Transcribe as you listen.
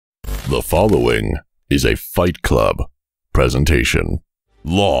The following is a Fight Club presentation.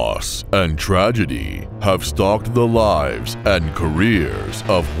 Loss and tragedy have stalked the lives and careers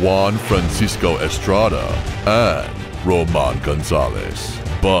of Juan Francisco Estrada and Román Gonzalez.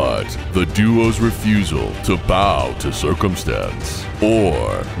 But the duo's refusal to bow to circumstance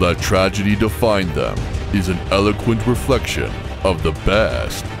or let tragedy define them is an eloquent reflection of the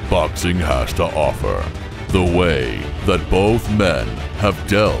best boxing has to offer. The way that both men have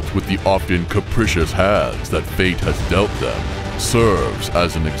dealt with the often capricious hands that fate has dealt them serves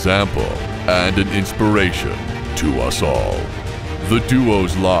as an example and an inspiration to us all. The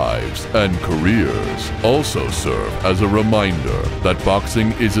duo's lives and careers also serve as a reminder that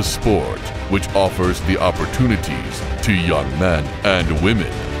boxing is a sport which offers the opportunities to young men and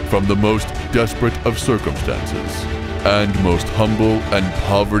women from the most desperate of circumstances and most humble and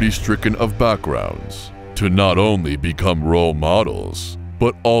poverty-stricken of backgrounds to not only become role models,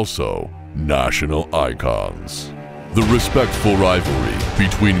 but also national icons. The respectful rivalry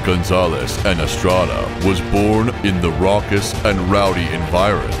between Gonzalez and Estrada was born in the raucous and rowdy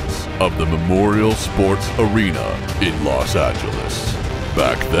environs of the Memorial Sports Arena in Los Angeles.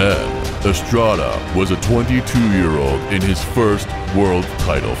 Back then, Estrada was a 22-year-old in his first world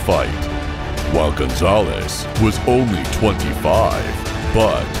title fight, while Gonzalez was only 25,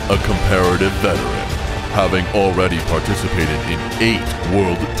 but a comparative veteran, having already participated in 8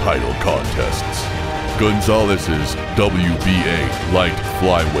 world title contests. Gonzalez's WBA light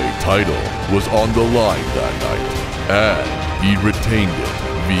flyweight title was on the line that night, and he retained it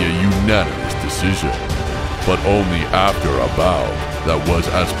via unanimous decision, but only after a bout that was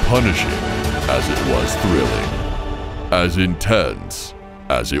as punishing as it was thrilling, as intense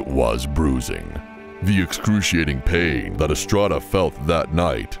as it was bruising. The excruciating pain that Estrada felt that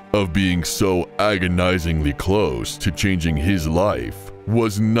night of being so agonizingly close to changing his life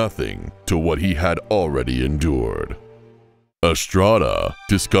was nothing to what he had already endured. Estrada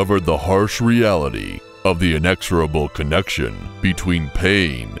discovered the harsh reality of the inexorable connection between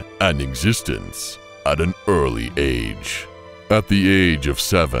pain and existence at an early age. At the age of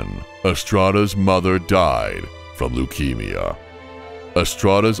 7, Estrada's mother died from leukemia.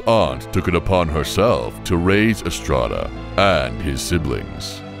 Estrada's aunt took it upon herself to raise Estrada and his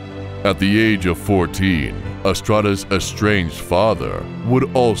siblings. At the age of 14, Estrada's estranged father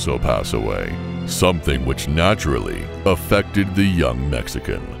would also pass away, something which naturally affected the young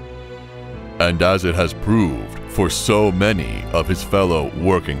Mexican. And as it has proved for so many of his fellow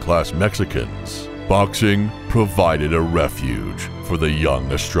working-class Mexicans, boxing provided a refuge for the young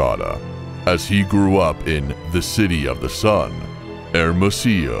Estrada, as he grew up in the City of the Sun,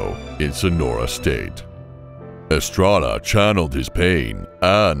 Hermosillo in Sonora State. Estrada channeled his pain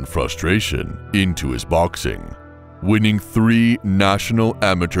and frustration into his boxing, winning 3 national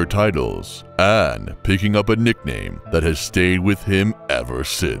amateur titles and picking up a nickname that has stayed with him ever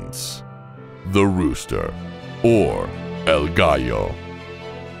since: the Rooster, or El Gallo.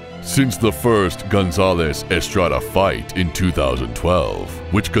 Since the first Gonzalez-Estrada fight in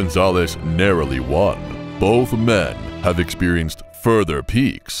 2012, which Gonzalez narrowly won, both men have experienced further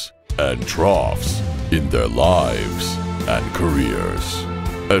peaks and troughs in their lives and careers.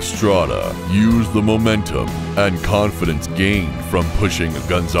 Estrada used the momentum and confidence gained from pushing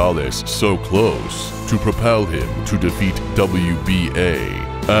Gonzalez so close to propel him to defeat WBA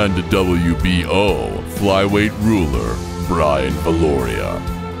and WBO flyweight ruler Brian Viloria.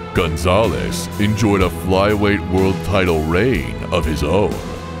 Gonzalez enjoyed a flyweight world title reign of his own,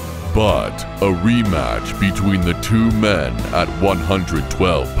 but a rematch between the two men at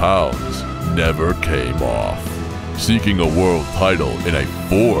 112 pounds never came off. Seeking a world title in a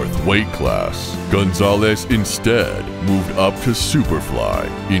 4th weight class, Gonzalez instead moved up to Superfly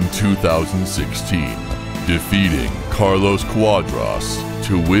in 2016, defeating Carlos Cuadras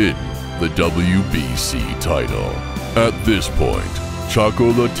to win the WBC title. At this point,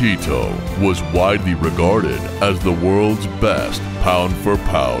 Chocolatito was widely regarded as the world's best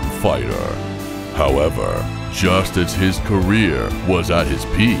pound-for-pound fighter. However, just as his career was at his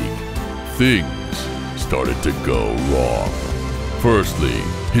peak, things started to go wrong. Firstly,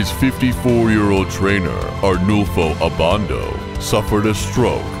 his 54-year-old trainer, Arnulfo Abando, suffered a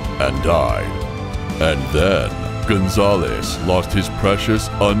stroke and died. And then, Gonzalez lost his precious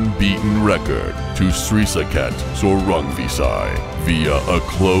unbeaten record to Srisaket Sor Rungvisai via a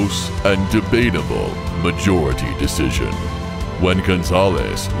close and debatable majority decision. When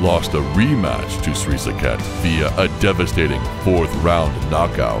Gonzalez lost a rematch to Srisaket via a devastating 4th-round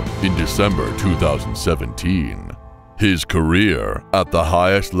knockout in December 2017, his career at the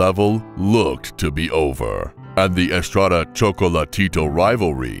highest level looked to be over. and the Estrada-Chocolatito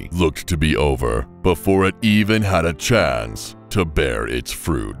rivalry looked to be over before it even had a chance to bear its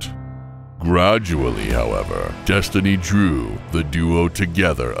fruit. Gradually, however, destiny drew the duo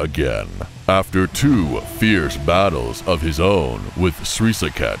together again. After 2 fierce battles of his own with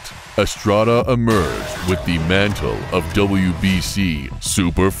Srisaket, Estrada emerged with the mantle of WBC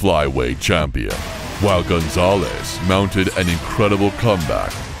Super Flyweight Champion, while Gonzalez mounted an incredible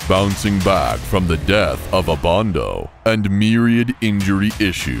comeback, bouncing back from the death of Abondo and myriad injury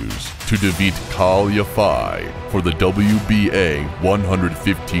issues to defeat Gallo for the WBA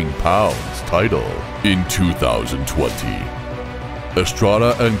 115 pounds title in 2020.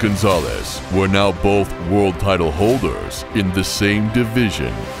 Estrada and Gonzalez were now both world title holders in the same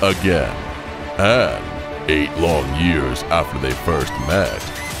division again, and 8 long years after they first met,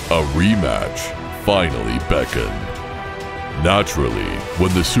 a rematch finally beckoned. Naturally,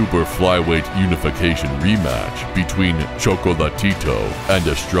 when the Super Flyweight Unification rematch between Chocolatito and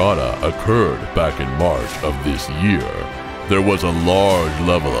Estrada occurred back in March of this year, there was a large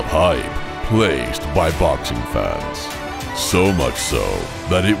level of hype placed by boxing fans. So much so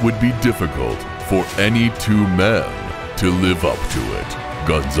that it would be difficult for any 2 men to live up to it.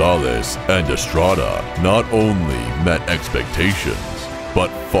 Gonzalez and Estrada not only met expectations, but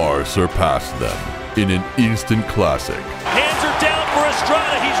far surpassed them in an instant classic. Hands are down for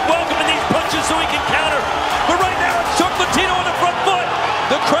Estrada. He's welcoming these punches so he can counter. But right now it's Chocolatito on the front foot.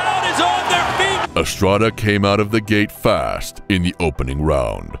 The crowd is on their feet. Estrada came out of the gate fast in the opening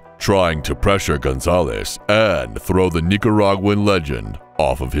round, trying to pressure Gonzalez and throw the Nicaraguan legend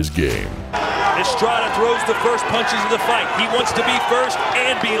off of his game. Estrada throws the first punches of the fight. He wants to be first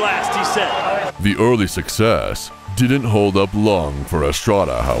and be last, he said. The early success didn't hold up long for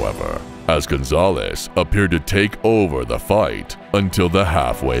Estrada, however, as Gonzalez appeared to take over the fight until the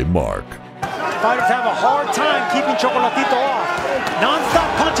halfway mark. Fighters have a hard time keeping Chocolatito off.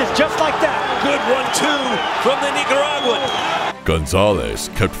 Non-stop punches just like that. Good 1-2 from the Nicaraguan. Gonzalez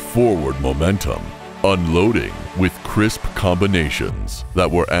kept forward momentum, unloading with crisp combinations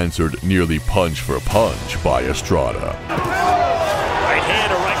that were answered nearly punch for punch by Estrada. Right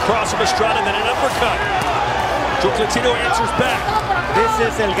hand or right cross from Estrada, then an uppercut. Chocolatito answers back.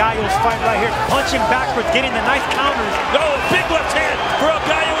 This is El Gallo's fight right here. Punching backwards, getting the nice counters. Oh, big left hand for El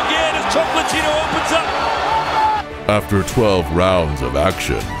Gallo again as Chocolatito opens up. After 12 rounds of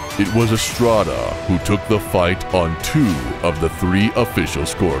action, it was Estrada who took the fight on 2 of the 3 official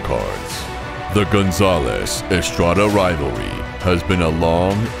scorecards. The Gonzalez-Estrada rivalry has been a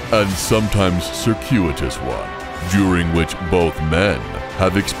long and sometimes circuitous one, during which both men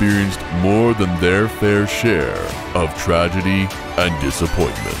have experienced more than their fair share of tragedy and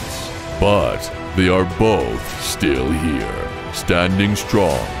disappointments. But they are both still here, standing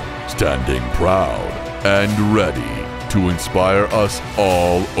strong, standing proud, and ready to inspire us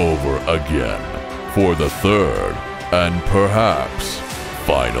all over again for the 3rd and perhaps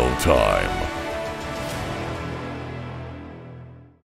final time.